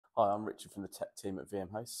Hi, I'm Richard from the tech team at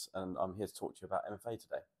VMhost, and I'm here to talk to you about MFA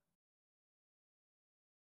today.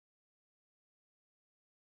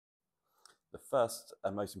 The first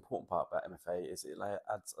and most important part about MFA is it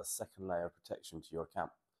adds a second layer of protection to your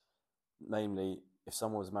account. Namely, if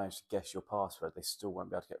someone has managed to guess your password, they still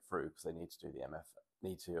won't be able to get through because they need to do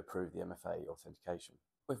need to approve the MFA authentication.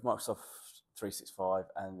 With Microsoft 365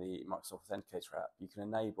 and the Microsoft Authenticator app, you can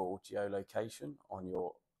enable geolocation on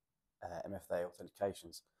your MFA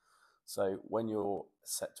authentications. So when you're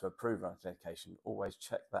set to approve an authentication, always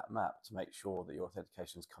check that map to make sure that your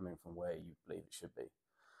authentication is coming from where you believe it should be.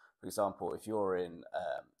 For example, if you're in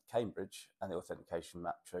Cambridge and the authentication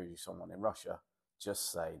map shows you someone in Russia,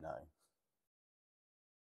 just say no.